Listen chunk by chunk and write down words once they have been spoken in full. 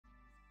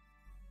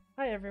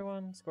Hi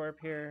everyone, Scorp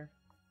here.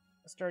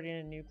 Starting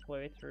a new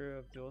playthrough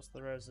of Duelist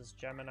the Roses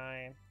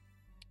Gemini.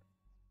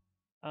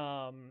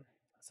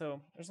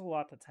 So there's a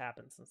lot that's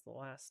happened since the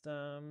last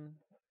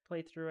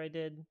playthrough I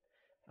did.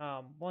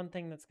 One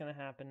thing that's gonna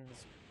happen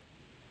is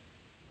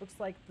looks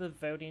like the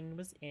voting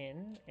was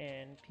in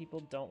and people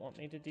don't want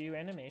me to do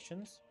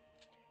animations.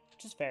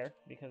 Which is fair,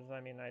 because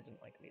I mean I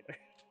didn't like it either.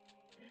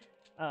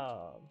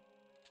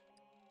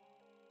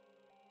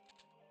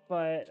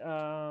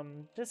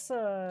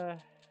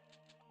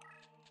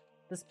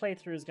 This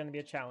playthrough is going to be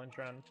a challenge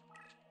run.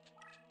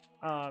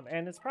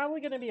 And it's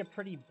probably going to be a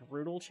pretty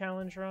brutal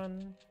challenge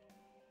run.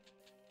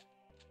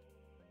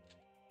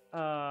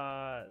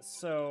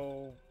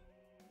 So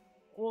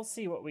we'll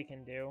see what we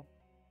can do.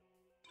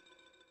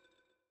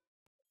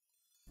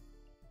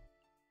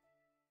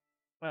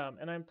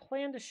 And I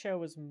plan to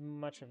show as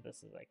much of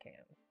this as I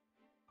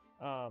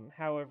can.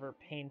 However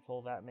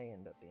painful that may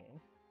end up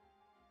being.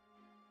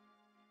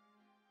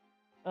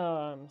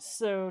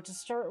 So to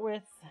start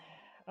with,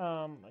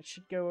 I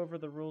should go over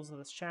the rules of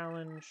this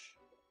challenge.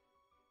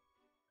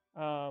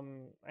 I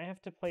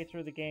have to play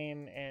through the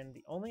game, and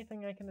the only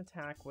thing I can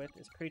attack with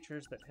is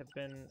creatures that have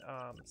been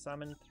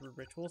summoned through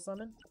Ritual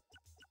Summon.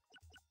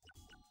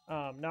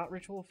 Not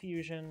Ritual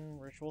Fusion,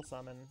 Ritual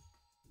Summon.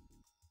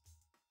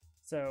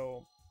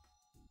 So,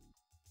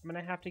 I'm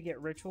gonna have to get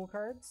Ritual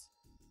cards.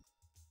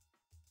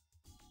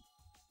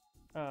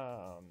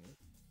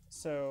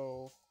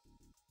 So...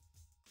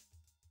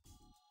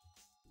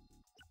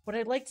 what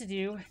I'd like to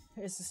do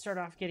is to start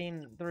off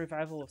getting the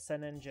Revival of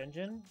Sen and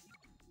Jinjin.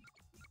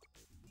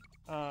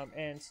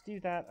 And to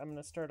do that, I'm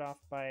going to start off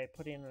by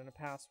putting in a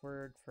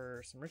password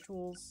for some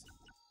rituals.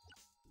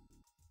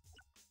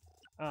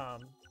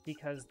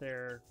 Because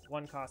they're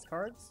one-cost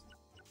cards.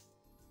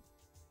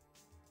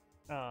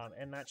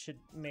 And that should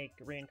make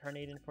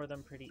reincarnating for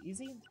them pretty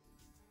easy.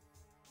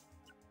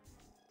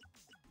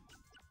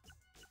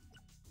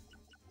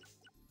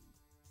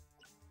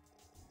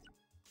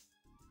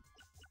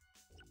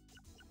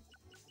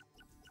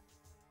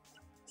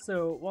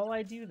 So while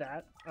I do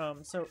that,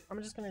 so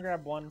I'm just going to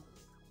grab one.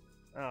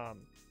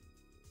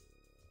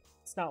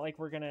 It's not like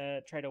we're going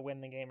to try to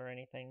win the game or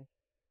anything.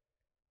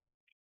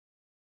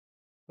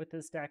 With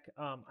this deck,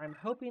 I'm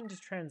hoping to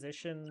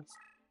transition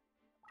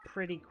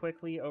pretty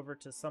quickly over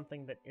to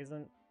something that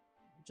isn't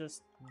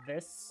just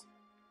this.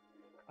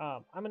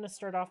 I'm going to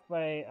start off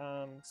by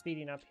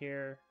speeding up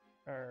here,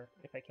 or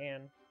if I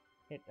can,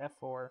 hit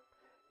F4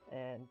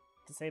 and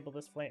disable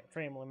this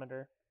frame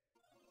limiter,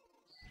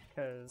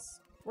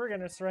 because we're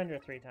going to surrender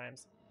 3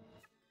 times.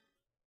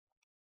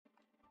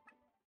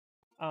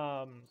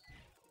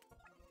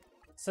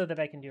 So that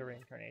I can do a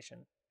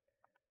reincarnation.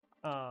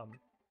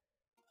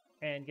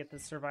 And get the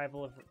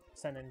survival of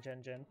Sen and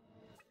Jinjin.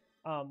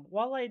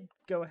 While I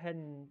go ahead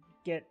and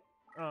get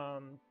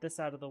this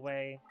out of the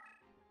way,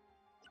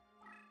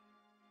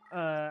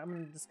 I'm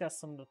going to discuss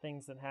some of the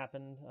things that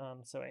happened,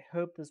 so I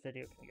hope this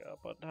video can go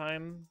up on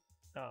time.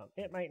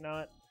 It might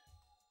not,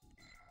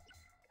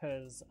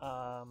 because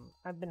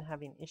I've been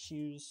having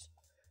issues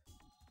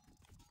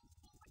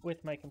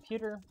with my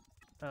computer.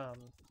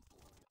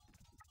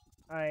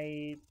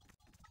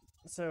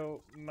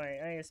 So my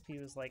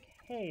ISP was like,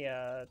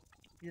 hey,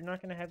 you're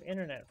not going to have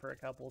internet for a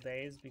couple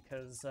days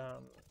because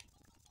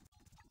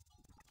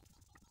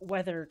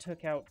weather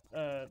took out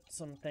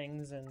some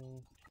things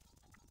and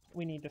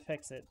we need to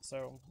fix it.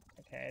 So,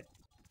 okay,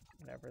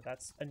 whatever,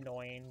 that's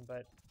annoying,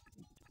 but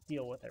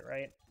deal with it,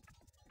 right?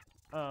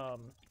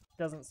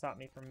 Doesn't stop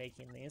me from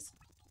making these.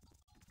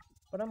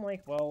 But I'm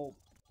like, well,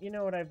 you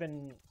know what I've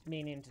been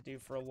meaning to do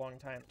for a long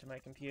time to my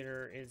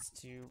computer is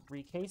to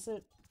recase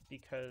it,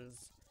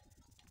 because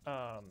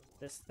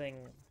this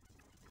thing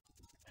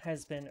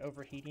has been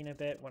overheating a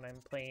bit when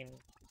I'm playing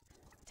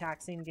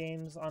taxing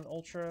games on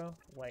Ultra,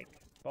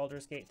 like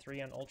Baldur's Gate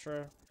 3 on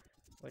Ultra,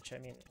 which, I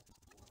mean,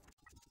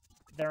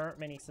 there aren't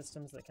many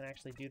systems that can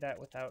actually do that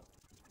without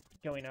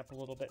going up a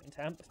little bit in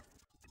temp.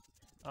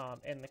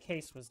 And the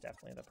case was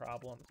definitely the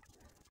problem.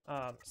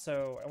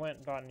 So I went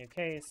and bought a new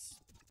case,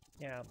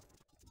 yeah.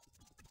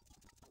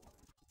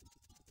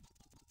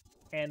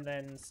 And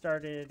then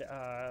started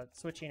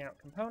switching out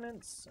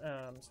components,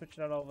 switched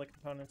out all the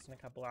components in a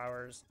couple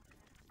hours.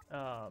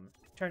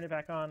 Turned it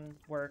back on,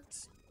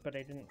 worked, but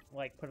I didn't,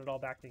 like, put it all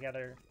back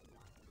together.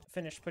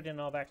 Finished putting it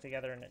all back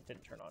together, and it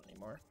didn't turn on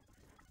anymore.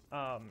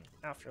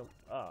 After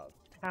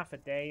half a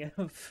day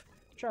of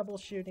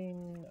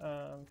troubleshooting,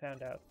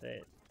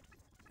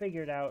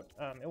 figured out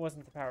it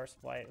wasn't the power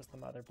supply, it was the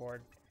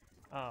motherboard.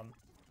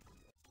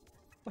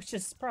 Which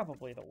is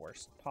probably the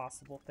worst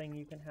possible thing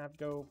you can have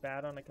go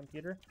bad on a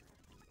computer.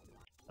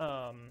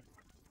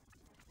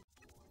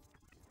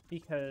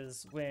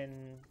 Because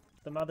when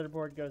the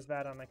motherboard goes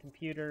bad on a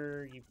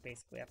computer, you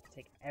basically have to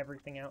take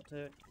everything out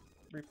to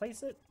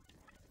replace it.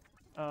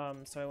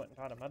 So I went and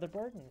bought a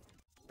motherboard and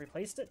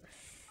replaced it.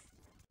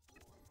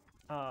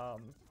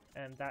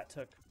 And that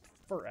took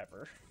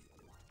forever,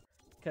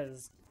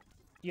 because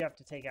you have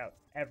to take out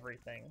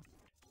everything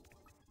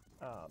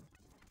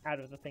out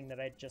of the thing that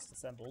I just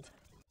assembled.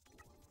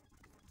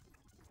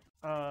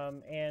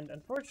 And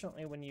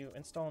unfortunately, when you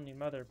install a new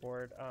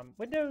motherboard,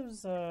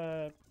 Windows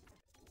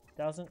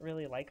doesn't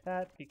really like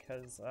that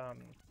because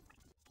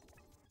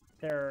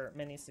there are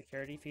many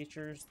security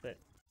features that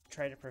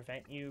try to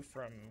prevent you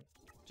from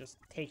just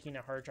taking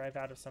a hard drive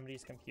out of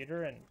somebody's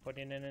computer and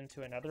putting it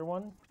into another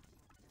one.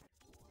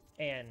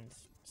 And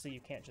so you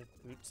can't just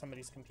boot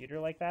somebody's computer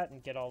like that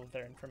and get all of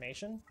their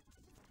information,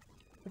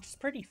 which is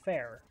pretty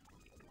fair.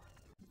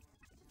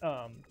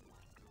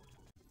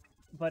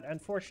 But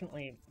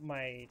unfortunately,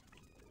 my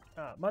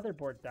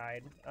motherboard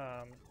died.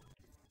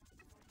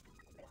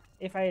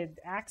 If I had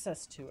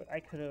access to it, I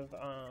could have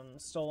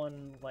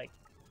stolen, like,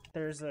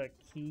 there's a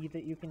key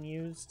that you can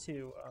use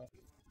to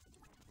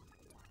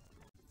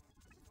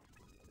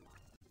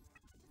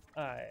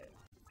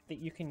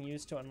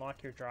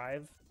unlock your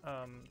drive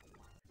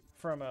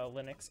from a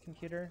Linux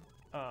computer.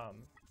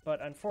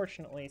 But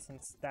unfortunately,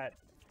 since that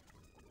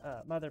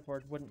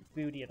motherboard wouldn't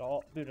boot at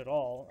all,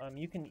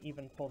 you can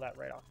even pull that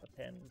right off the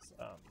pins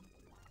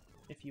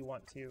if you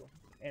want to,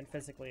 and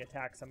physically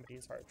attack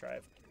somebody's hard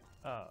drive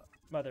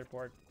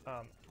motherboard.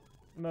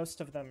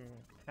 Most of them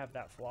have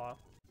that flaw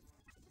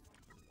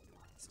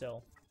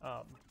still,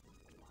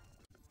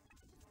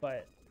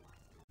 but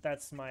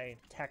that's my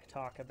tech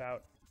talk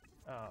about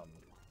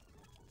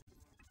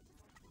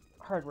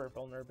hardware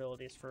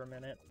vulnerabilities for a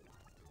minute.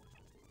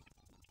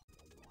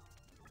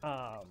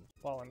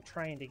 While I'm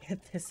trying to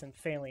get this and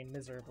failing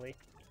miserably,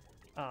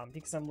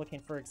 because I'm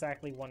looking for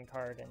exactly one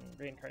card and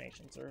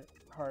reincarnations are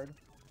hard.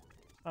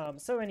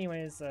 So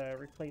anyways,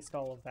 replaced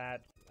all of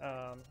that,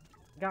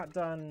 got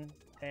done,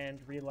 and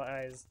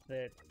realized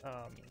that,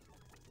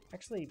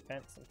 actually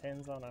bent some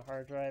pins on a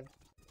hard drive.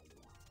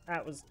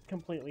 That was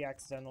completely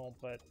accidental,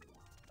 but,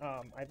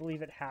 I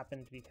believe it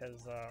happened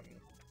because,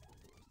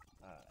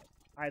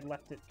 I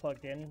left it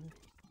plugged in,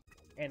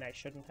 and I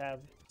shouldn't have,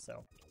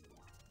 so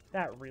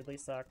that really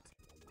sucked.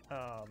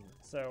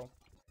 So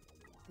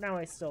now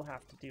I still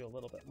have to do a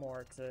little bit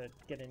more to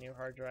get a new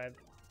hard drive.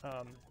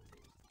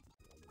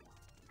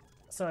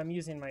 So I'm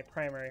using my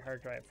primary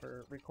hard drive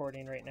for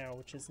recording right now,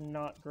 which is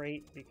not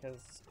great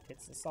because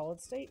it's a solid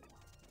state.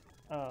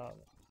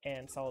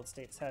 And solid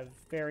states have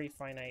very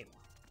finite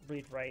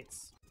read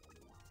writes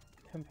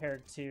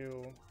compared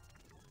to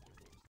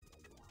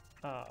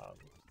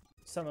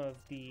some of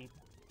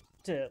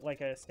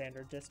like a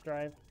standard disk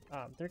drive.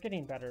 They're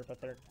getting better,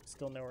 but they're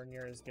still nowhere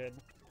near as good.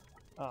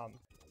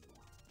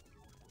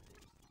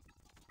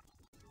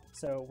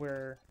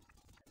 So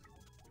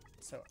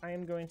I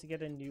am going to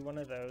get a new one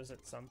of those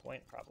at some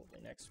point, probably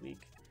next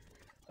week,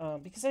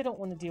 because I don't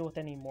want to deal with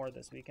any more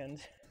this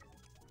weekend.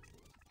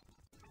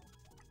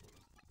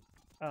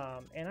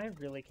 And I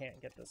really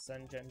can't get the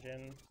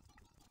Sengenjin.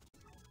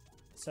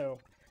 So,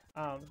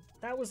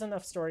 that was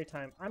enough story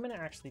time. I'm going to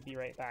actually be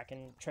right back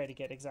and try to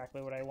get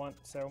exactly what I want,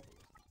 so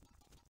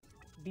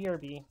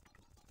BRB.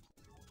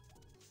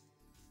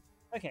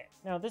 Okay,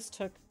 now this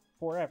took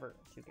forever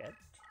to get.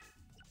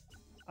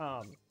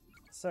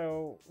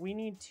 So we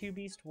need 2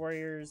 Beast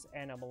Warriors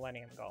and a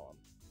Millennium Golem.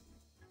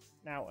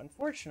 Now,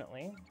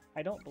 unfortunately,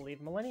 I don't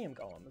believe Millennium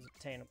Golem is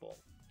obtainable.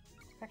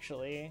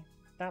 Actually,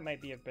 that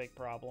might be a big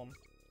problem.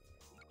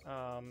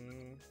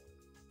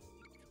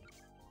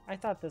 I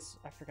forgot this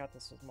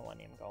was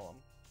Millennium Golem.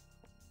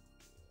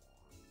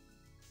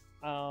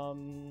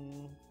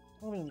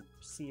 Let me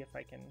see if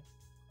I can...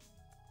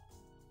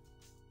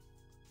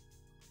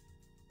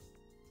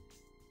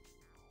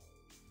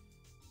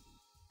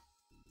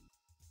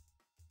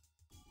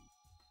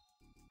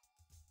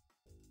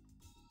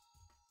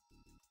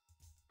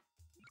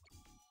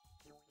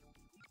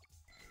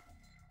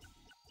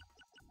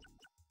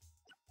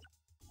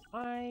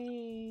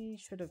 I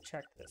should have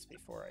checked this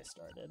before I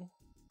started,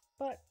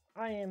 but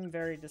I am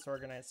very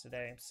disorganized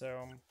today,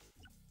 so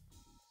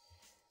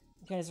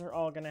you guys are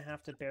all gonna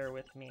have to bear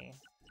with me.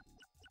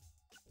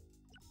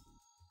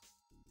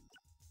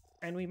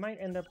 And we might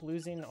end up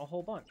losing a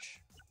whole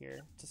bunch here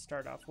to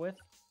start off with.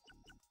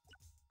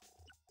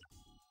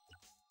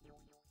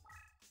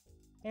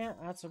 Yeah,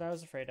 that's what I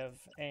was afraid of,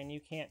 and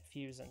you can't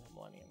fuse into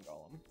Millennium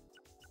Golem.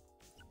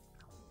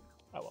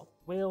 Oh well,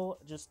 we'll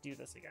just do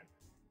this again.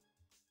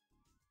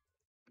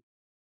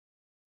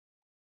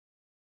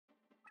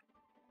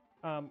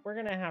 We're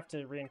gonna have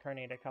to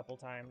reincarnate a couple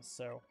times,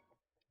 so...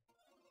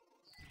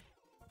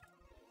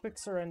 Quick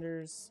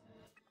surrenders.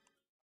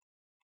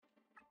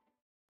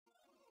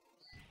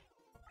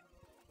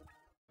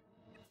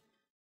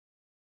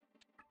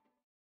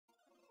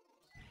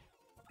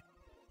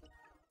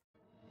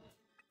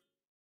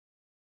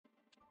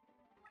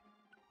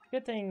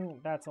 Good thing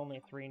that's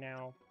only 3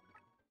 now.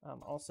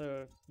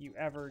 Also, if you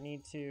ever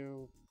need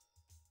to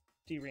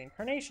do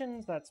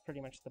reincarnations, that's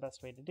pretty much the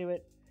best way to do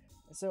it.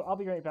 So I'll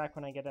be right back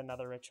when I get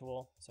another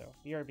ritual, so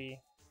BRB.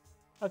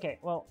 Okay,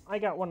 well, I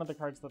got one of the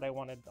cards that I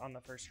wanted on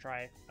the first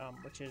try,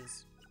 which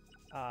is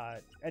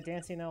a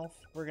Dancing Elf.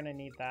 We're gonna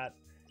need that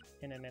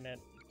in a minute,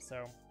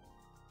 so...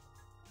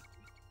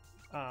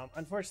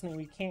 unfortunately,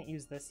 we can't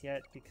use this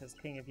yet because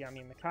King of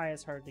Yami Makai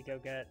is hard to go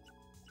get.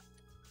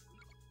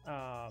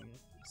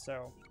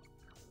 So,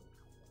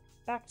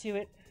 back to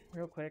it.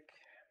 real quick.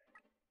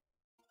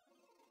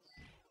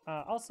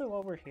 Also,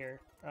 while we're here,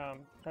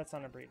 that's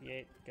on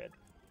abbreviate. Good.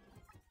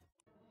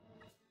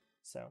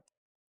 So,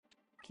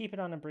 keep it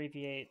on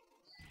abbreviate.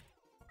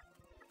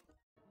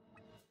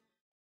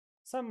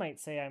 Some might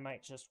say I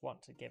might just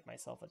want to give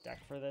myself a deck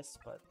for this,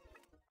 but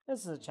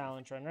this is a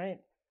challenge run, right?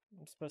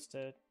 I'm supposed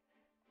to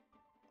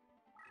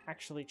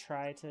actually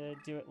try to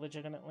do it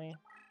legitimately.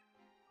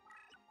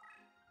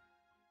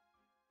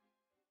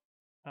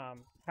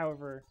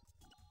 However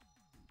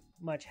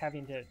much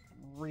having to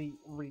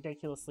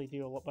ridiculously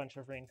do a bunch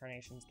of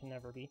reincarnations can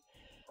never be.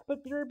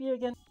 But BRB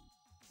again.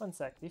 One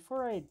sec.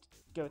 Before I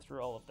go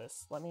through all of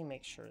this, let me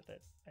make sure that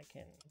I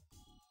can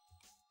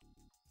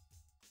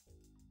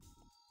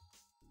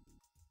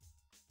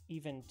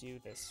even do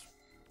this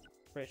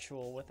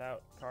ritual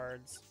without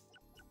cards.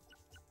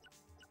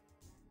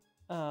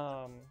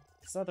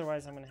 Because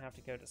otherwise I'm going to have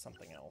to go to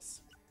something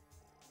else.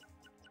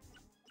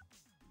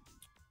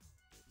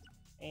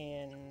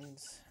 And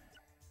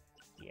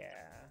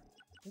yeah.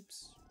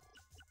 Oops.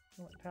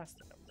 I went past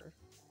the number.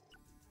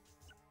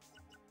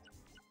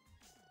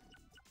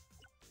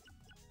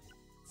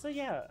 So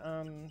yeah,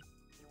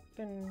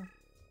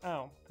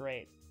 oh,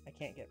 great. I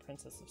can't get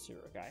Princess of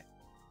Surugai.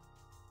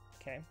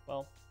 Okay,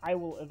 well, I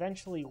will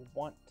eventually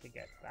want to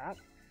get that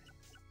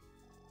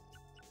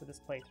for this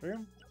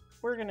playthrough.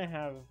 We're gonna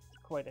have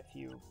quite a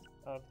few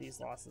of these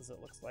losses,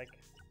 it looks like.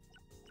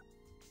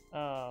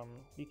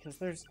 Because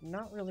there's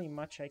not really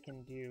much I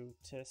can do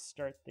to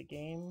start the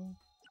game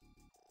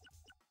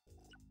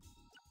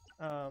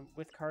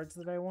with cards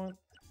that I want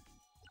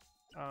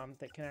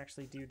that can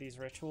actually do these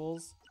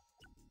rituals.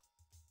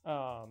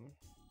 And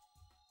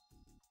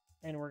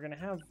we're gonna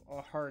have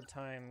a hard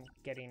time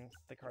getting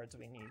the cards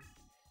we need.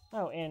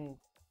 Oh, and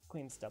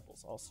Queen's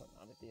Double's also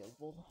not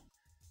available.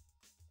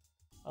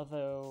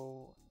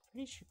 Although, I'm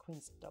pretty sure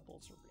Queen's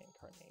Double's a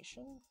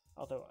reincarnation.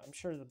 Although, I'm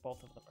sure that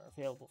both of them are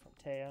available from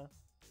Taya.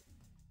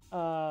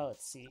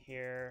 Let's see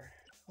here.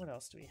 What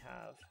else do we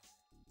have?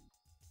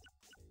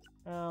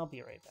 I'll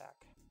be right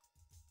back.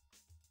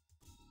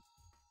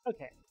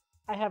 Okay,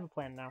 I have a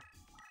plan now.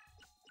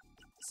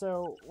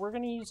 So, we're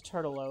gonna use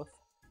Turtle Oath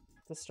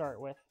to start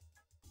with.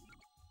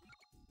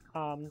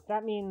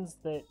 That means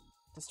that,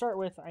 to start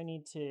with, I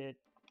need to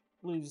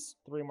lose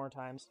 3 more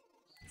times,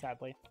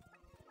 sadly.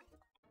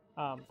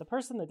 The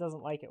person that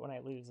doesn't like it when I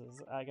lose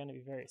is gonna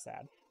be very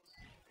sad.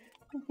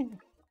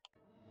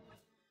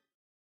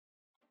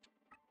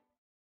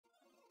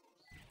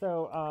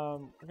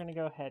 So, we're gonna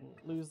go ahead and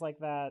lose like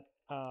that.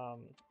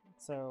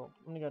 So,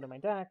 I'm gonna go to my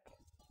deck.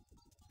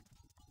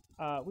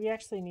 We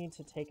actually need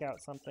to take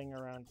out something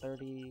around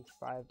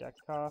 35 deck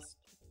cost.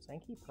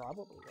 Sankey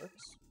probably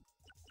works.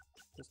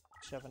 Just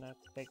shoving a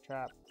fake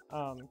trap.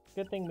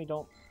 Good thing we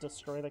don't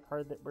destroy the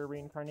card that we're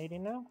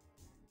reincarnating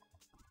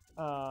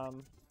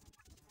now.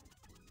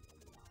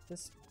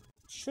 This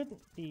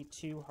shouldn't be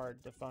too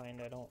hard to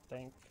find, I don't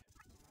think.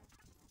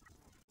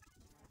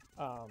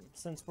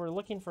 Since we're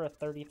looking for a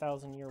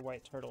 30,000-year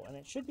white turtle, and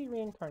it should be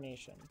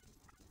reincarnation.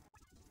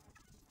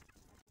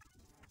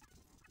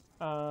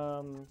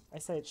 I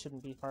say it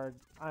shouldn't be hard.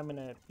 I'm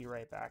gonna be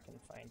right back and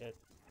find it.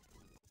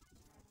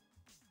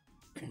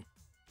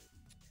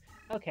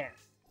 Okay.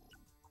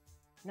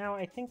 Now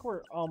I think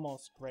we're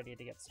almost ready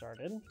to get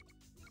started.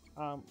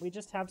 We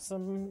just have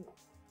some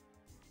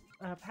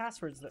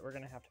passwords that we're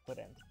gonna have to put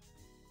in.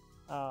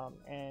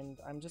 And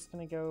I'm just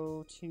gonna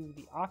go to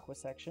the Aqua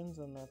sections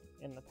in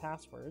the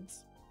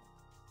passwords,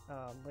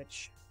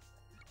 which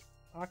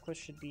Aqua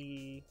should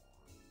be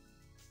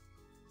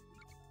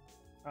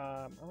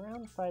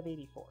around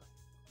 584.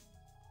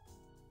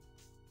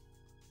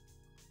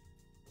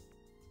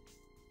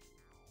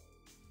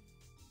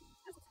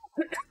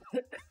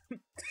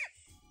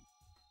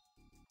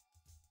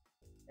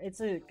 It's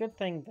a good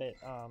thing that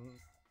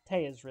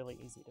Tay is really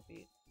easy to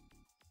beat.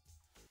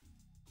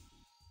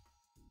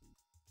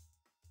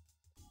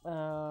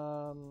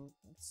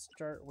 Let's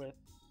start with...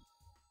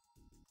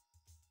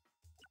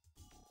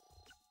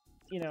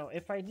 You know,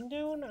 if I'd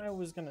known I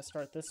was going to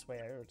start this way,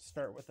 I would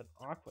start with an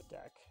Aqua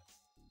deck.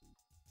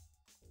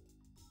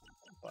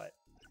 But...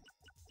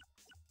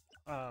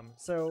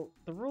 so,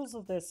 the rules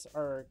of this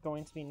are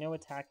going to be no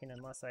attacking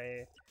unless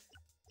I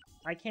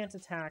can't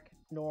attack,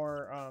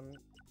 nor,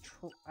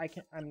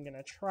 I'm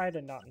gonna try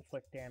to not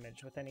inflict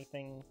damage with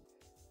anything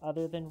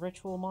other than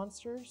ritual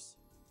monsters.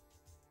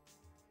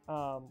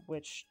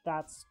 Which,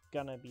 that's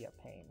gonna be a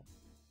pain.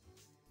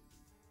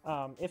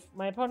 If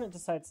my opponent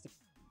decides to,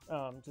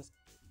 just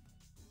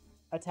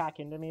attack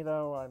into me,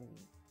 though,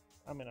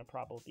 I'm gonna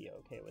probably be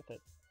okay with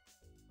it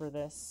for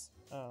this.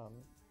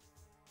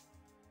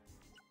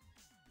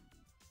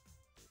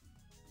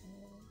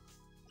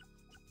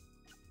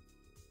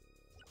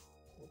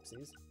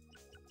 Whoopsies.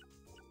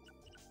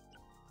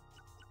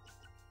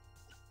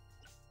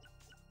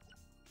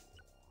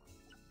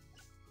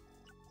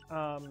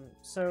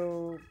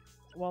 So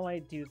while I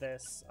do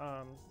this,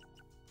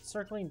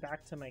 circling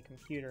back to my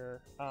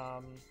computer,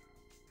 I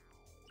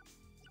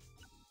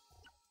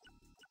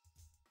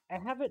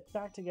have it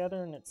back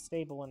together and it's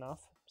stable enough,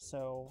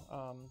 so,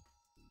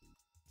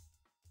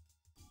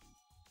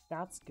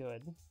 that's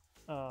good.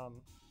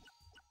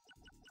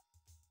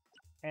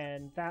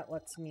 And that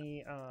lets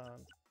me,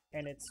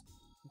 and it's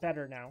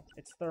better now.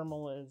 Its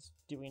thermal is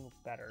doing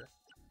better.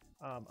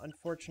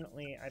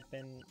 Unfortunately, I've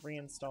been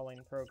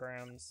reinstalling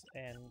programs,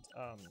 and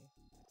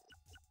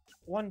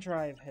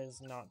OneDrive has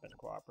not been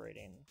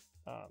cooperating.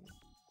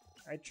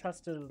 I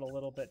trusted it a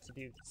little bit to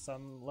do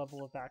some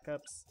level of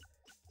backups,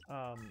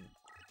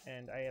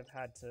 and I have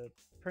had to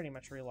pretty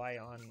much rely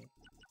on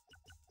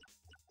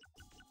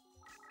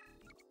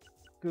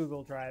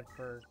Google Drive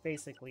for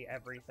basically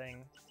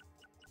everything,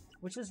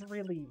 which is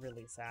really,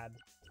 really sad.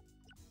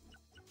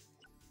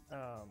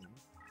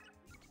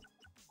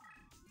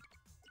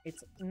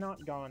 It's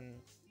not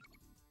gone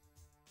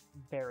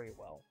very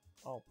well,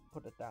 I'll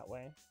put it that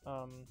way.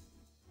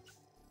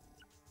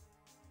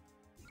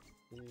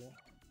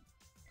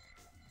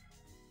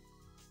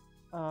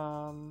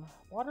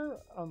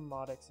 Water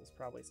Omotics is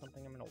probably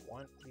something I'm gonna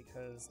want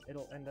because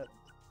it'll end up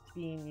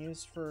being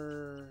used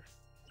for...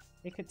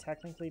 It could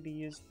technically be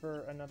used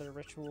for another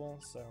ritual,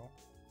 so...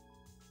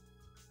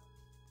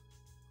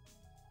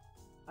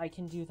 I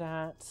can do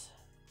that.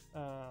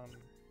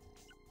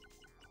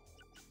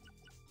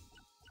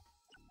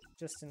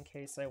 Just in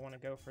case I want to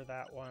go for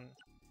that one.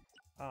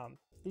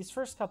 These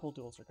first couple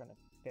duels are going to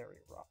be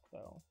very rough,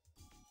 though.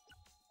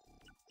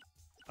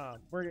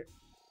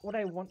 What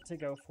I want to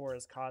go for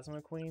is Cosmo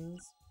Queens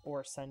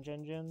or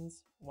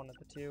Senjinjins, one of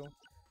the two.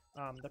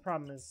 The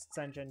problem is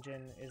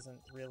Senjinjin isn't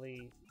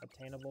really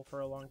obtainable for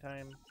a long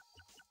time.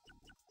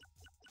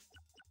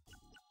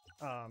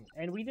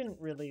 And we didn't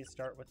really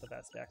start with the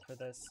best deck for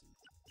this.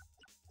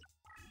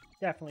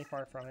 Definitely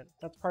far from it.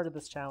 That's part of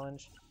this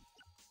challenge.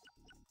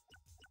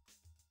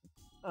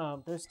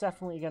 There's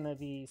definitely going to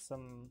be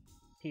some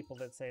people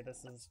that say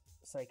this is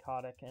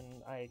psychotic,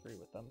 and I agree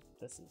with them.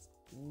 This is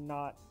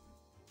not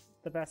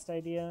the best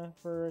idea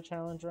for a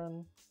challenge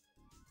run.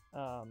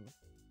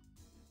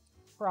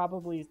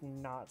 Probably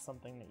not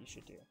something that you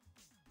should do.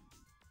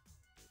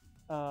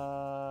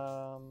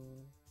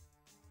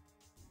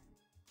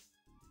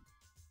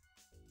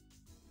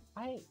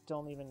 I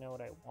don't even know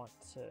what I want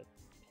to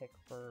pick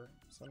for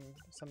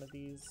some of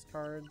these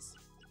cards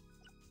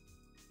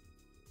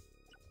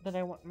that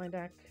I want in my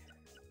deck.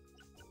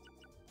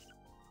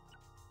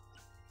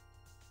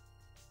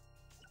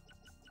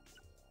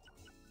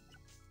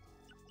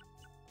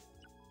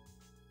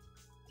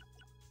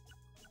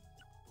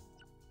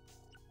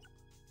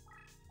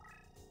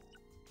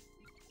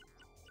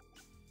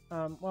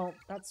 Well,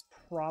 that's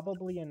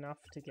probably enough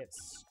to get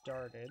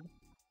started.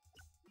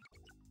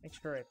 Make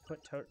sure I put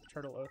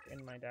Turtle Oak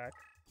in my deck.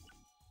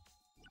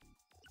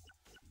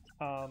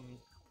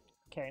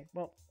 Okay,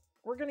 well,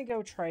 we're gonna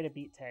go try to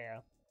beat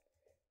Taya.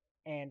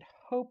 And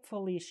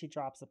hopefully she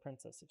drops the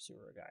Princess of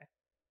Surugai.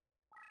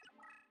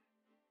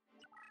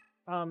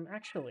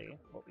 Actually,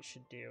 what we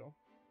should do,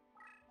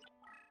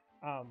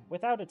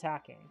 without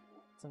attacking,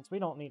 since we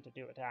don't need to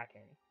do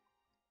attacking,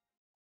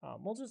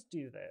 we'll just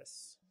do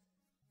this.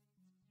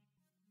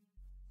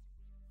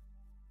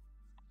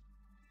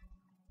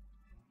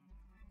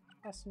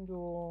 Custom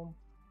duel.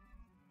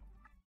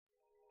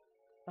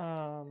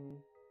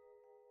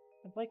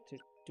 I'd like to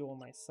duel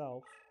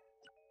myself.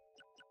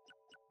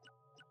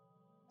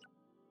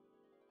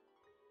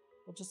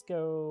 We'll just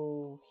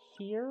go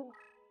here.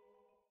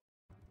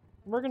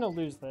 We're gonna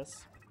lose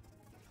this.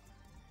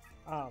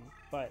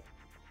 But...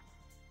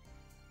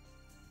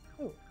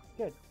 Ooh,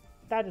 good.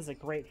 That is a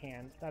great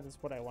hand. That is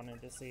what I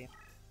wanted to see.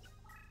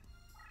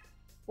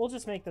 We'll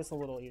just make this a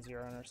little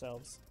easier on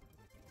ourselves.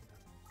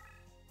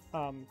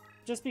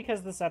 Just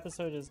because this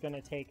episode is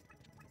gonna take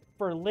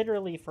for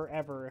literally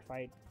forever if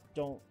I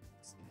don't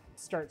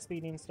start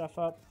speeding stuff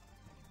up.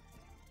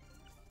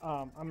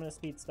 I'm gonna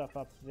speed stuff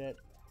up a bit.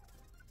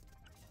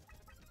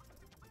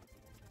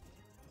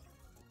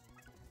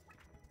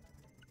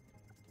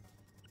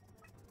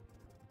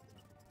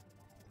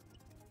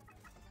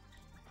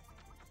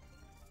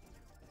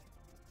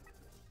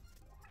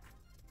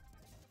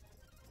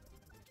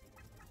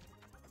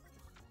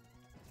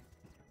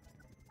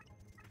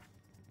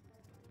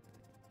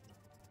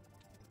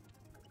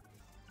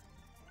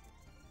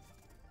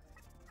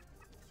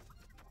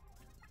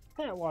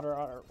 That water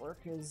artwork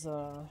is,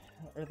 or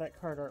that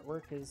card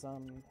artwork is,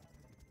 a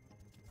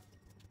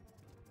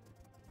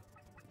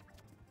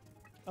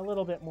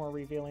little bit more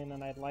revealing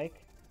than I'd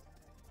like.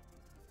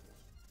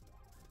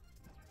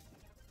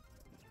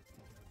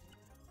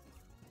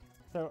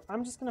 So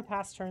I'm just gonna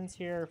pass turns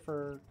here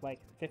for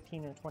like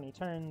 15 or 20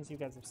 turns. You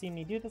guys have seen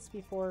me do this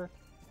before.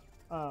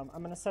 I'm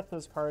gonna set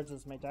those cards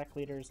as my deck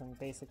leaders and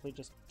basically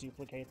just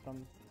duplicate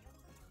them.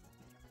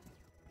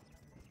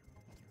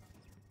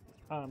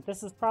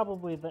 This is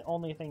probably the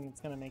only thing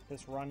that's going to make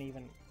this run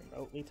even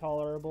remotely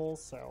tolerable,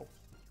 so...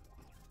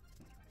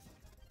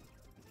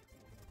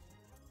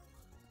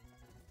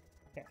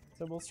 Okay,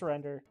 so we'll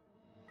surrender.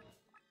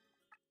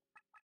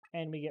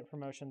 And we get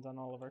promotions on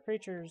all of our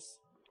creatures.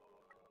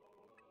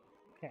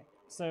 Okay,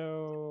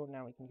 so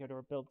now we can go to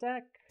our build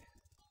deck.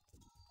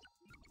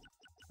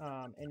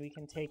 And we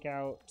can take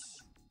out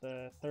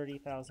the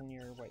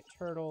 30,000-year white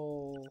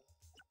turtle.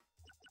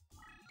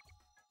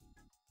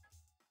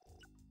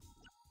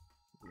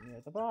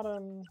 near the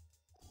bottom.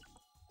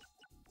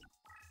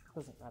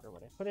 Doesn't matter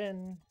what I put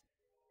in.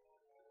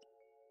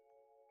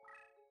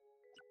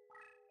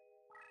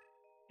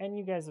 And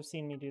you guys have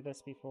seen me do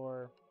this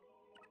before.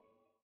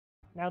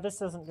 Now this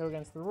doesn't go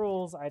against the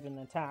rules. I didn't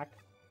attack.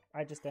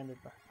 I just ended.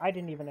 I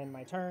didn't even end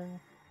my turn.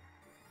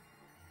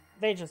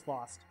 They just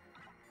lost.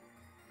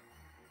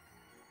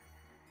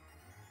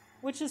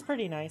 Which is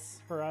pretty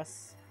nice for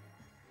us.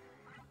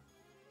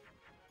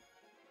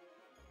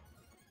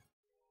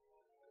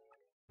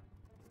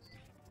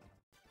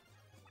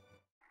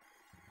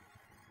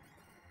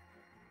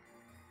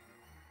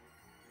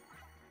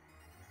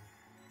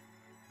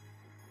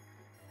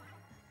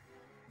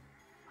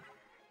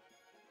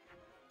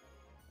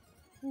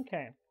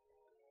 Okay.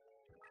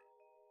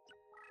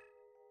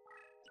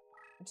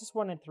 I just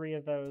wanted 3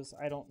 of those.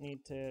 I don't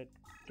need to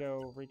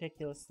go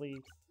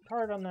ridiculously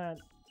hard on that.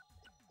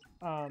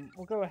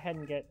 We'll go ahead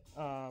and get,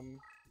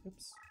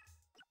 oops,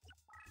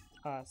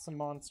 some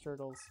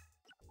Monstertles.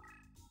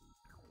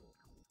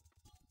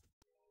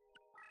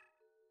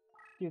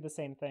 Do the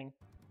same thing.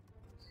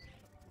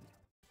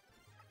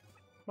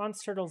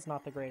 Monstertle's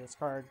not the greatest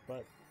card,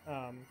 but,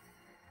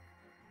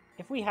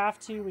 if we have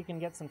to, we can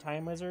get some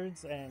Time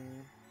Wizards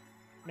and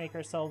make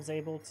ourselves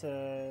able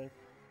to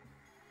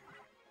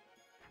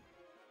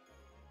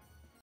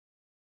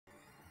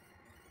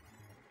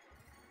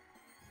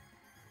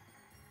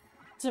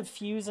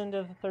fuse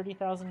into the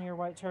 30,000-year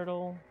white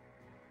turtle.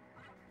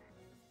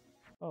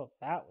 Oh,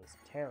 that was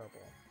terrible.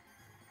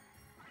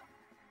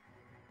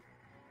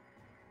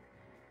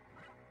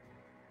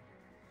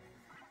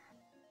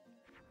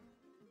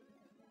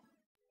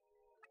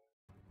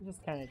 I'm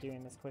just kind of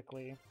doing this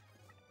quickly.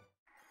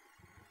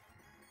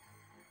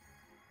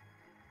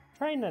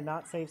 Trying to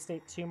not save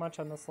state too much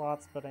on the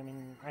slots, but I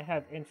mean, I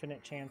have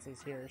infinite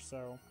chances here,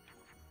 so...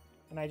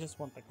 And I just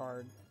want the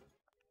card.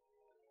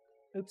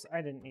 Oops,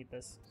 I didn't need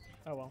this.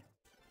 Oh well.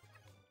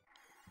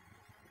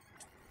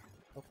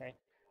 Okay.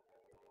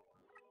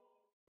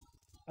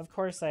 Of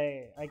course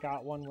I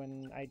got one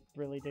when I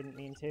really didn't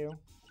mean to.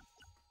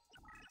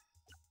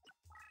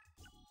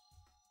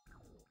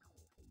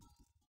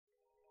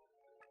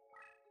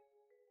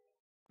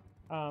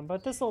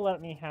 But this will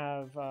let me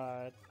have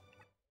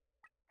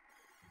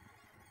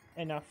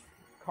enough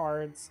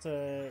cards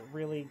to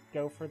really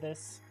go for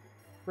this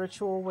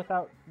ritual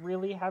without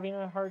really having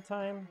a hard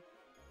time.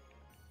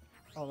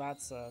 Oh,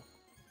 that's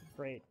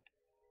great.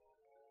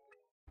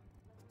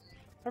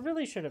 I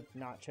really should have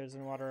not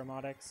chosen Water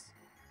Emotics,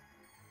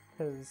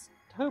 because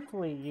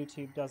hopefully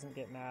YouTube doesn't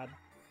get mad.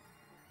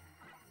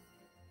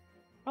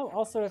 Oh,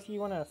 also if you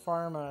want to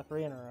farm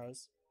 3 in a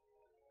rows.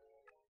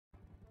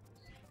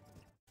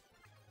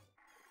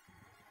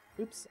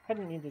 Oops, I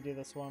didn't need to do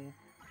this one.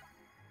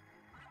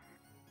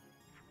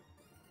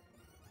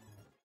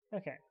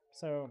 Okay,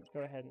 so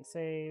go ahead and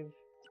save.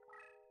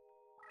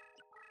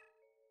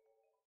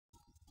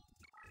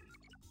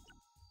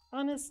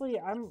 Honestly,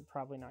 I'm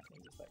probably not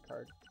going to use that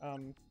card.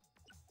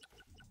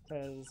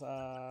 Because,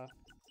 I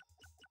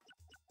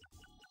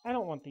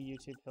don't want the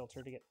YouTube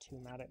filter to get too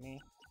mad at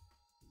me.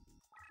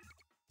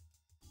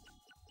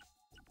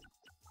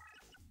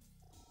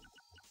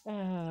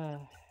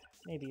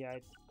 Maybe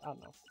I don't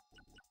know.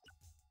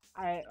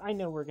 I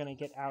know we're going to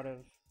get out of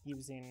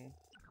using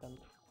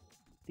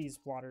these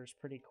waters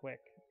pretty quick.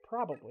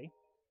 Probably.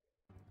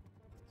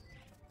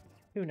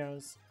 Who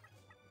knows?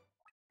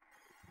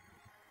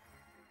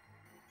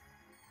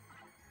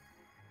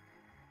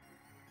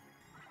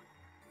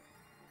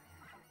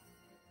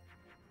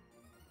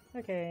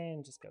 Okay,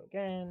 and just go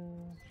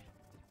again.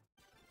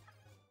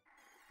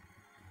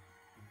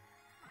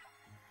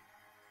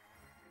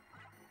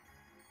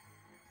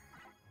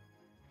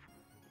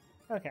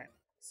 Okay,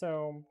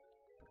 so...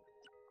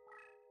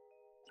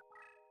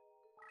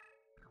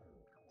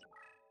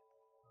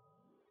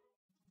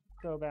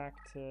 Go back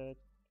to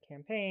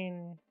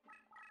campaign,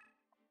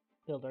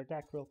 build our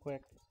deck real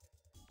quick.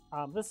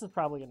 This is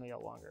probably going to be a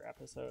longer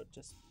episode,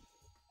 just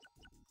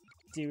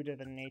due to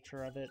the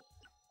nature of it.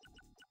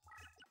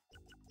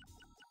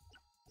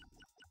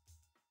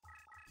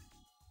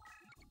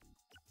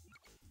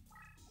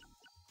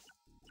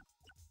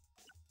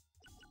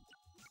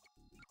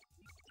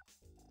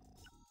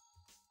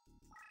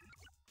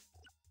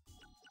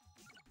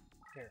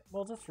 Here,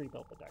 we'll just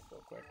rebuild the deck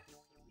real quick.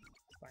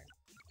 It's fine.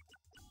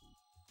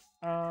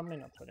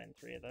 And I'll put in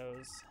 3 of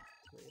those,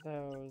 3 of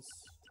those,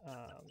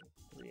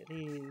 3 of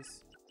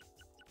these.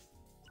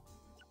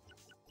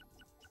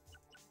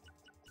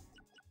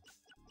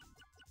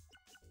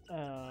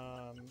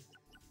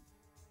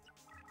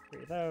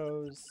 Three of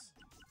those.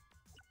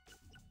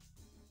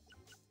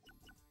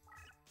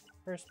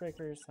 First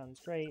breakers sounds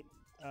great.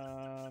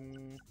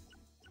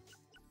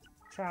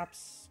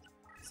 Traps,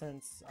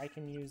 since I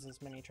can use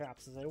as many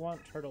traps as I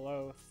want. Turtle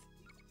Oath.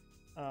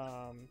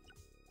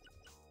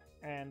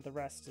 And the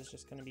rest is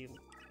just going to be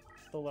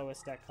the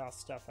lowest deck cost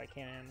stuff I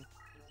can.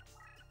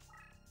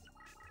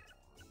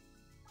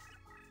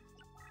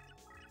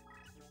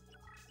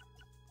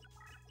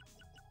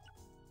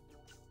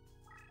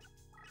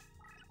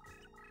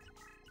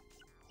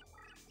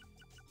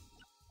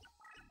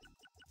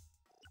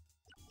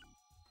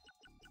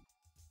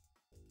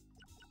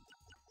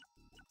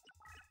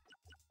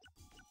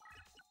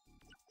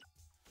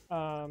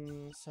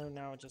 So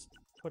now just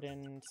put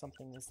in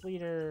something as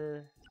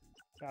leader.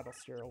 Battle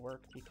steer will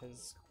work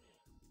because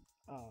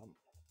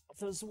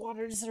those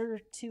waters are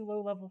too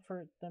low level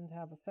for them to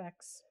have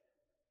effects.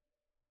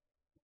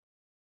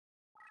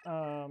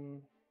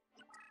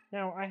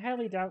 Now, I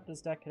highly doubt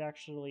this deck could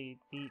actually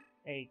beat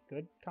a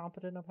good,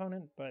 competent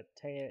opponent, but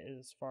Taya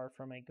is far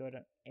from a good,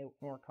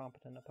 more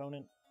competent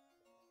opponent.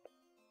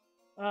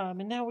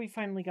 And now we've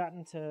finally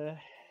gotten to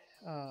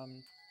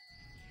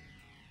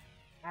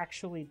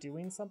actually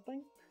doing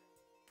something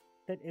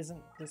that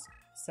isn't this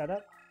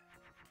setup.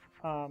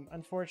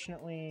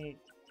 Unfortunately,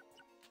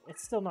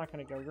 it's still not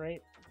going to go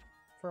great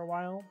for a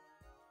while.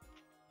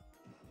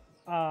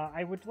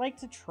 I would like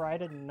to try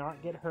to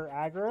not get her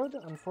aggroed.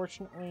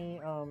 Unfortunately,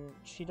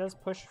 she does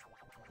push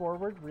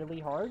forward really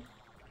hard.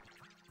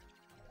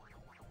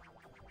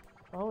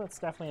 Oh, it's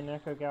definitely an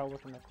Echo Gal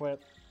with an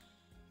equip,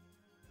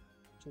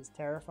 which is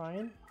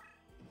terrifying.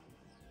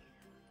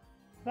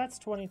 That's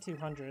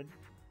 2200.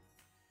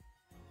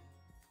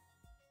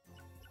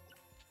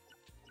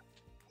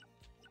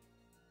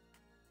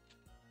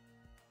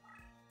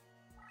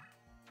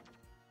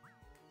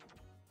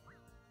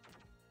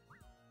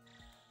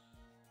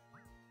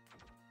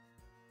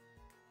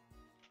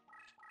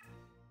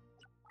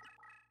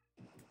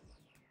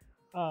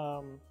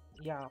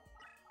 Yeah.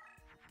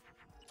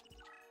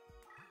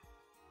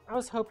 I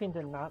was hoping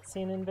to not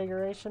see an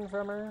invigoration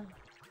from her.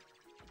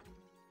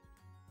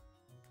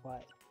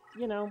 But,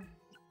 you know,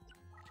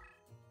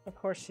 of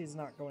course she's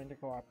not going to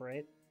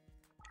cooperate.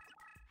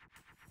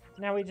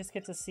 Now we just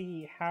get to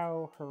see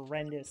how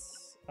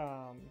horrendous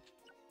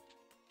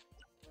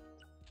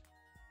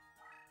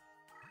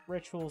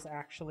rituals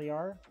actually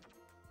are.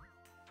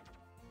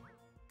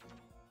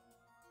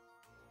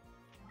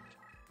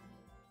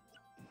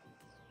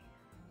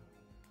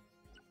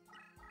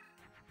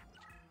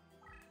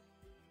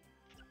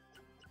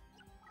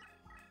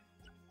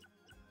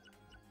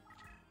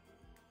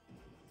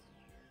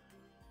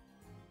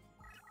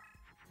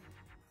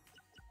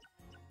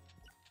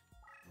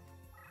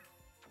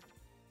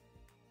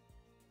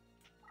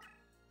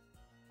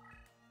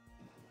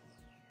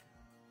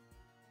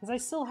 Because I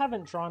still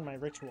haven't drawn my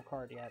ritual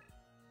card yet.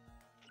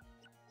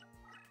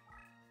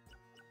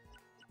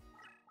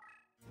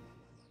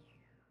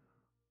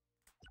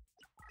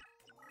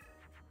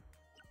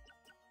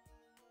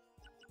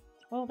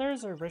 Well,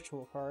 there's our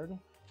ritual card.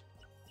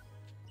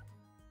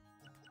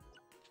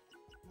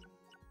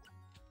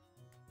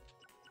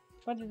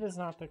 But it is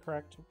not the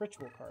correct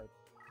ritual card.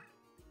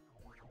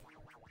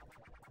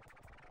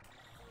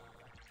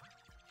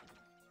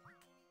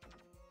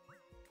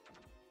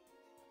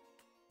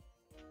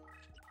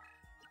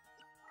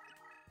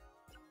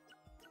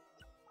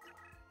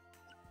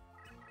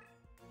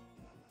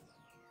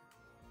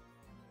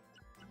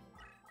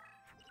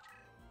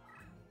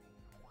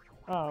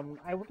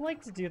 I would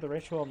like to do the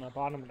ritual on the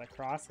bottom of the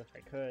cross if I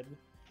could.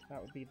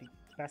 That would be the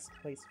best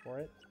place for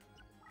it.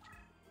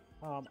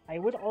 I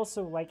would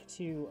also like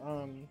to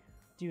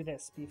do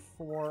this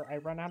before I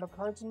run out of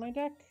cards in my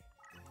deck.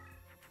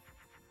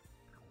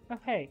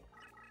 Okay.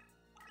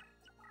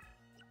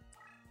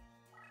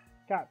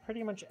 Got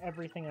pretty much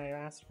everything I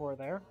asked for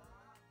there.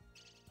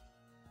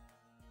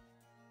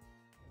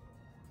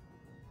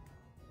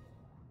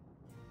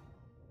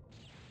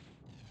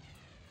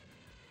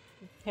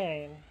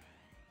 Okay.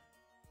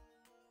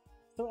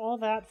 So all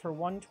that for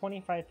one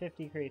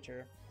 2550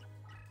 creature.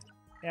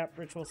 Yep,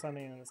 ritual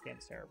summoning in this game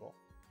is terrible.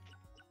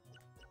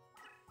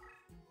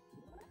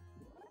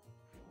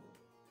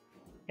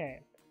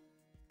 Okay.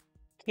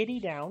 Kitty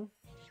down.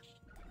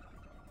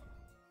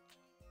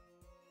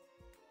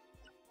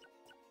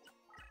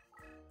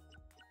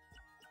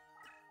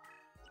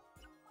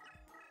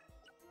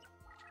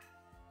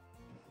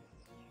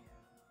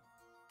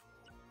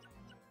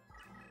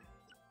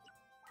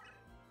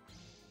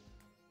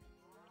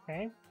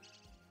 Okay.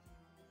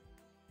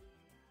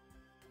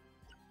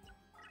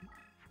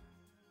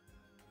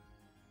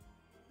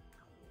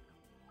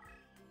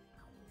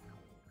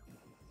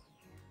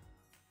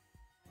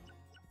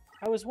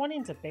 I was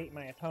wanting to bait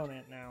my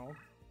opponent now.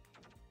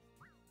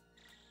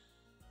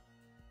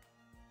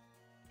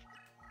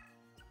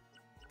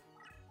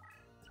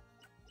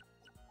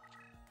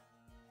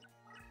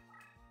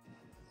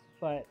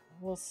 But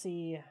we'll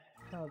see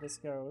how this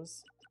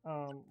goes.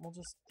 We'll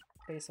just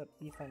base up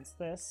defense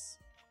this.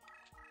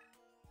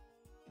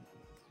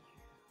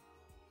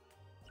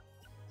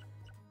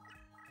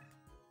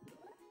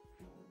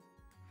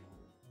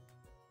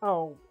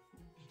 Oh.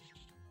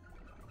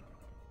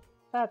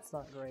 That's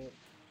not great.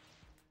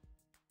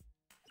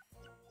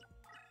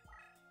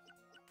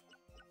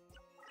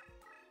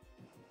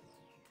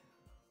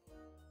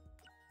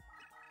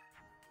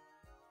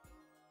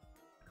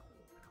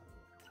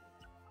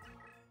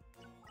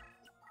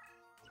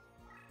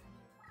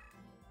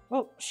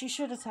 Well, she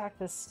should attack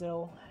this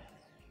still.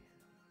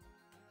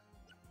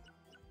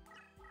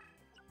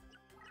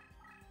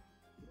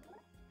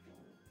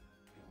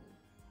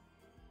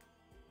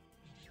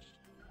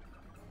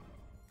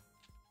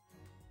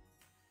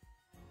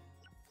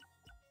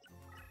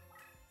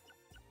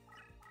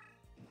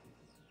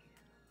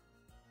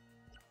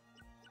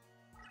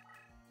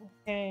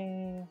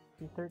 Okay,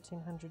 do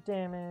 1300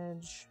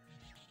 damage.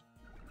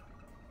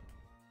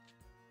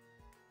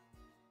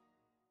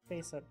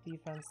 Face up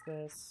defense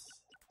this.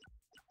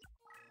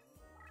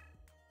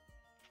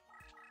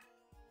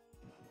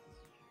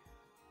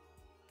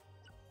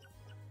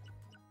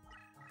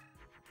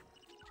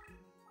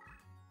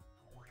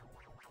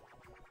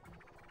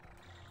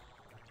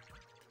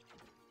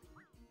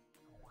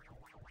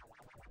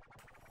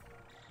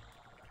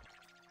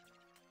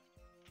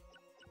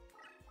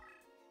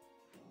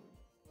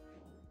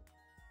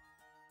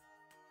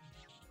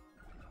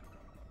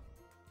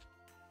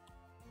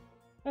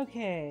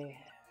 Okay,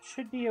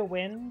 should be a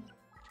win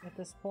at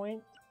this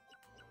point.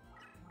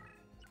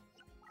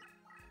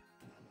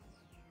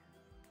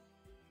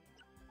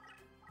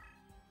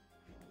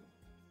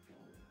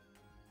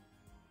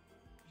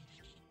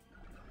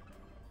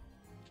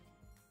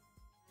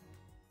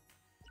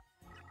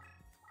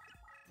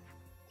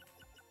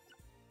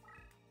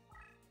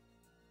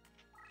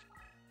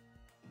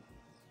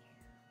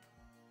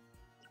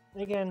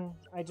 Again,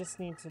 I just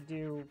need to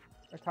do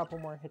a couple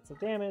more hits of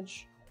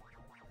damage.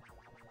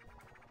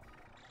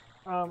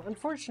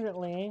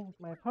 Unfortunately,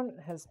 my opponent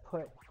has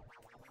put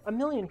a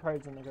million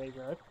cards in the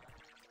graveyard.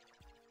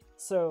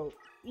 So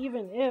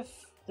even if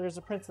there's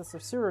a Princess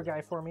of Sewer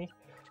guy for me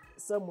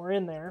somewhere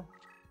in there,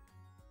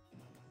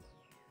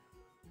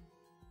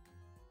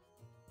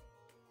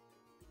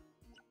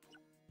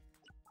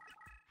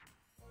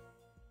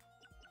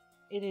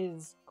 it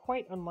is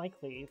quite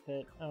unlikely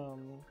that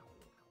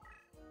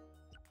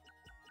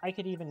I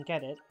could even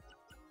get it.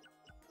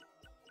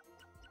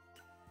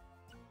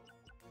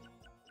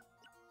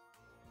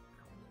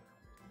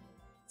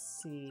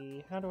 Let's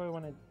see, how do I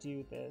want to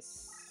do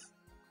this?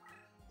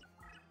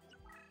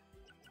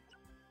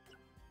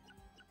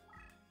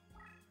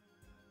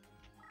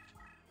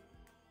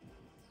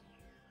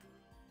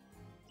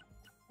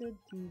 Could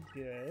be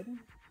good.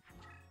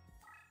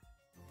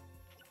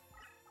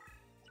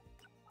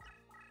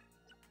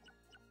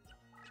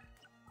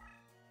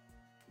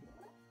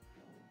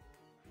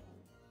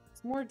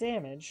 It's more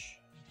damage.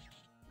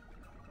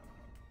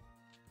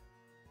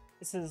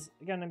 This is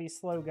gonna be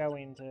slow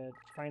going to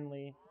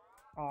finally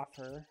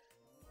offer.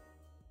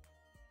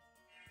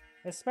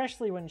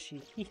 Especially when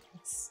she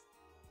heals.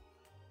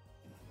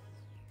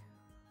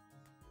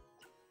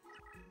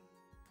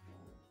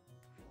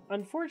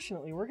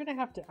 Unfortunately, we're gonna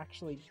have to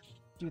actually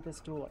do this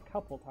duel a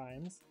couple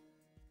times.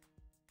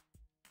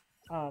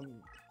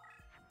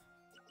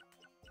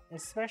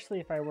 Especially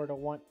if I were to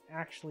want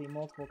actually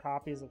multiple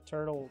copies of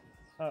Turtle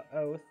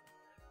Oath,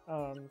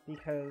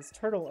 because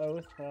Turtle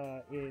Oath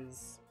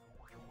is...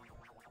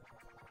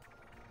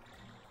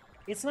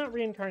 It's not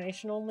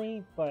reincarnation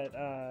only, but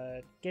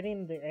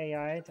getting the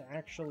AI to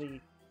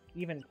actually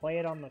even play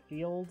it on the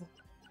field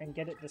and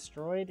get it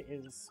destroyed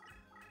is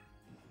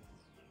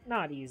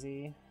not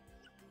easy.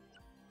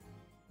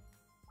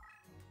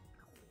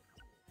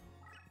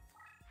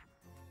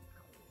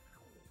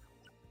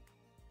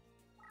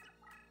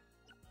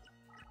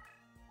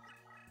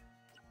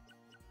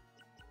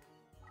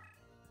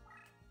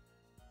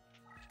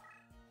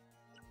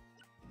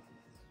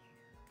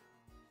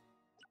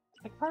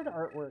 The card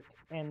artwork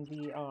and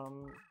the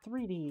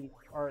 3D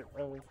art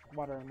of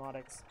Water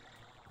Emotics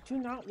do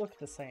not look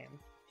the same.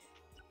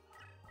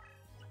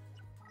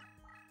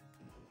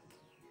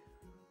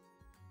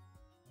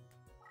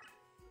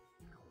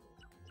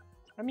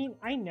 I mean,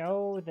 I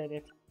know that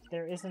if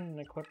there isn't an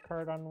equip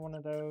card on one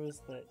of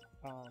those, that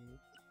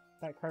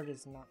that card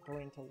is not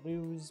going to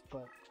lose,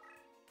 but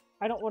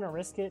I don't want to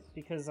risk it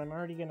because I'm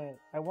already gonna...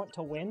 I want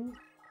to win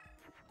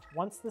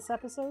once this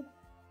episode.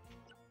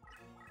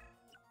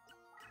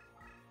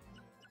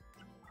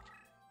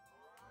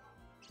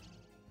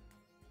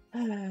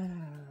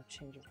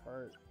 Change of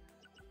heart.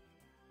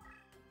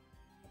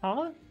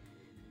 Huh?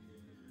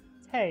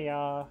 Hey,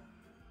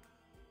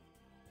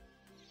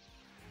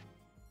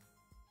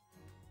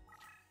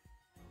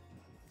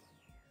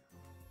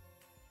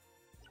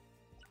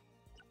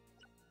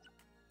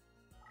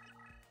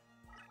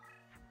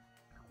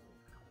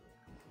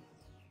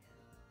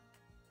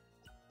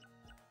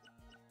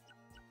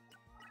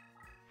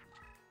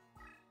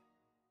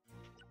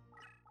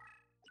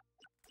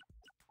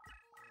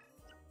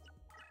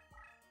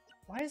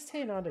 why is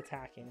Tay not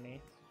attacking me?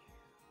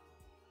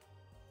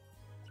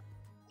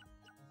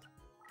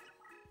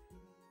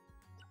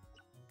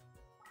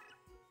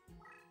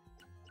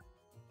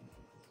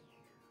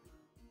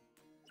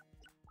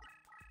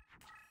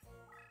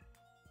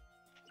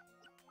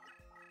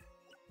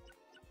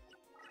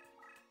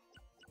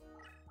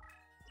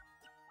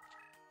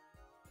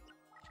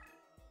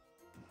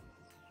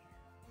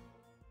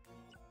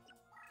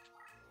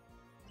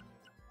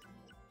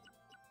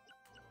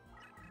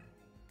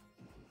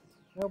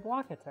 No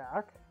block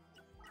attack.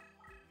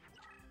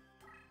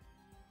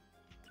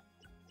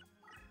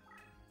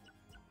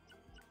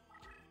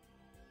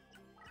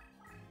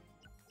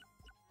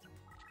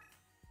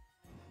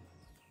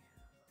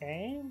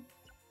 Okay.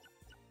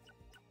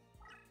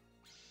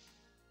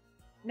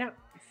 Now,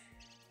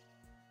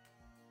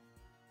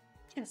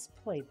 just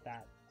played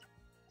that.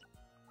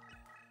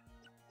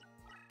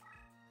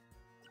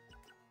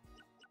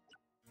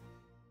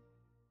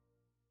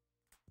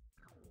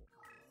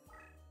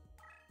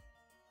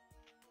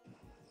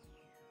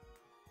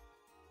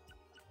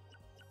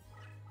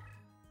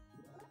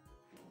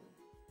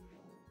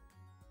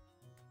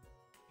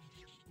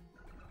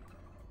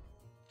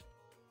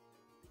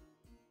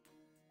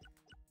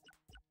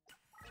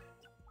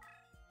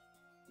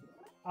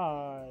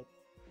 So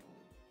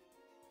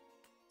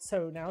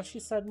now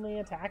she's suddenly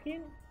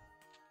attacking?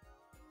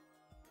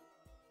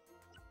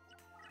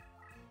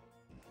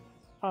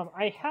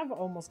 I have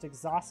almost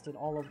exhausted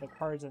all of the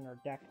cards in her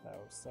deck,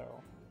 though,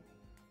 so...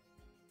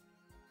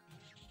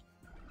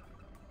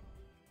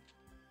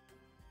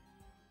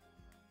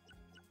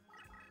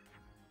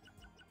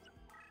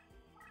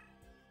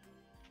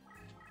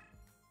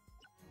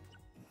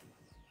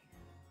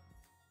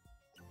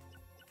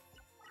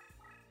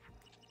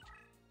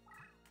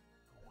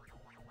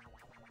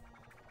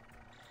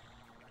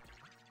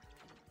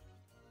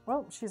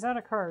 Well, she's out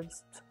of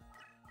cards.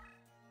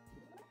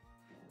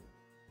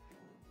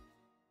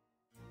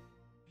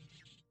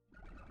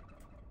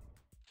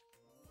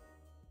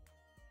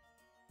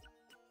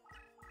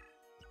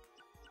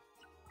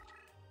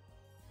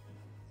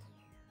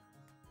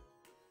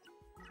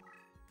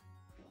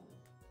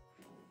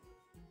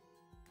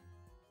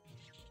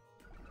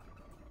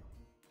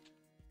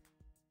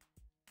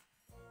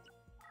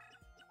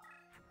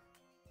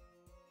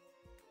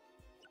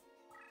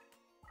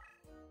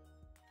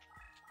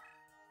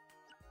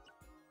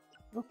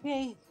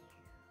 Okay.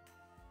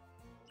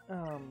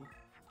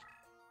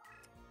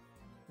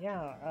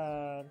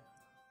 Yeah,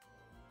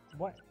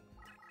 what?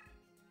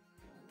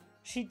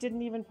 She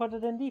didn't even put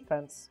it in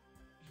defense.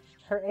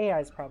 Her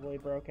AI's probably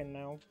broken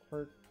now.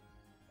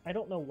 I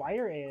don't know why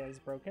her AI is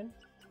broken.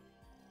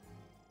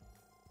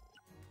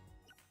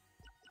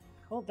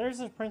 Well, there's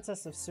a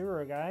Princess of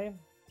Sura guy.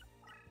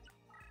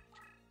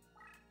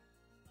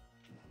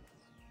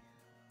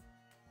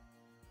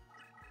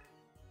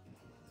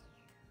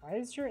 Why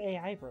is your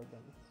AI broken?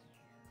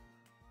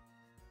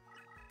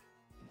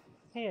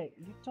 Hey,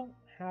 you don't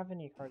have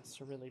any cards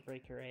to really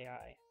break your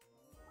AI.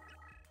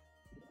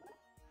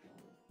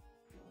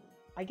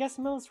 I guess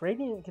Millis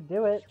Radiant could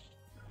do it.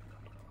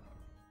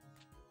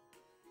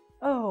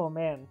 Oh,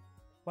 man.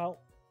 Well,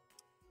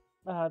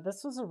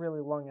 this was a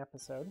really long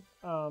episode.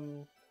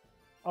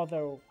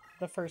 Although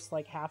the first,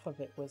 like, half of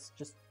it was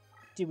just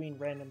doing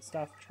random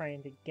stuff,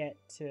 trying to get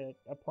to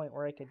a point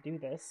where I could do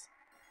this.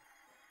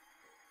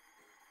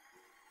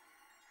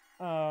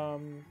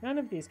 None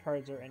of these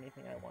cards are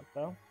anything I want,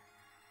 though.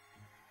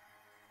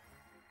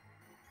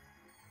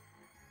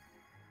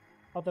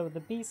 Although the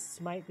beasts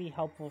might be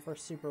helpful for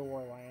Super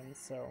War Lions,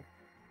 so...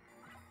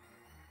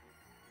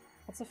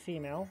 That's a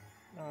female.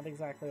 Not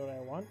exactly what I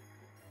want.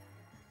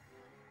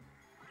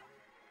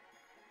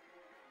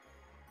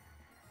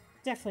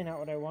 Definitely not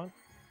what I want.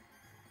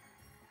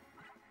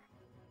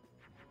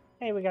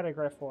 Hey, we got a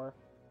Griffor.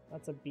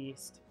 That's a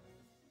beast.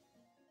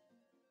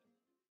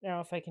 Now,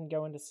 if I can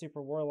go into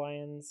Super War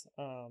Lions,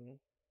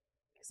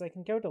 because I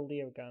can go to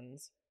Leo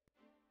Guns.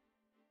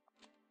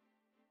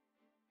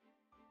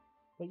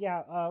 But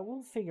yeah,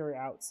 we'll figure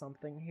out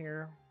something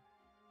here.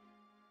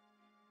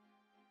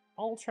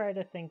 I'll try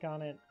to think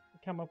on it,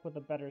 come up with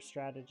a better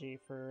strategy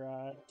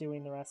for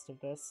doing the rest of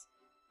this.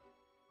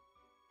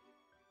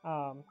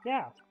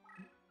 Yeah.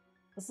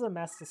 This is a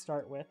mess to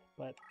start with,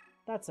 but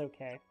that's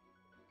okay.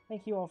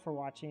 Thank you all for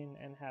watching,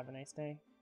 and have a nice day.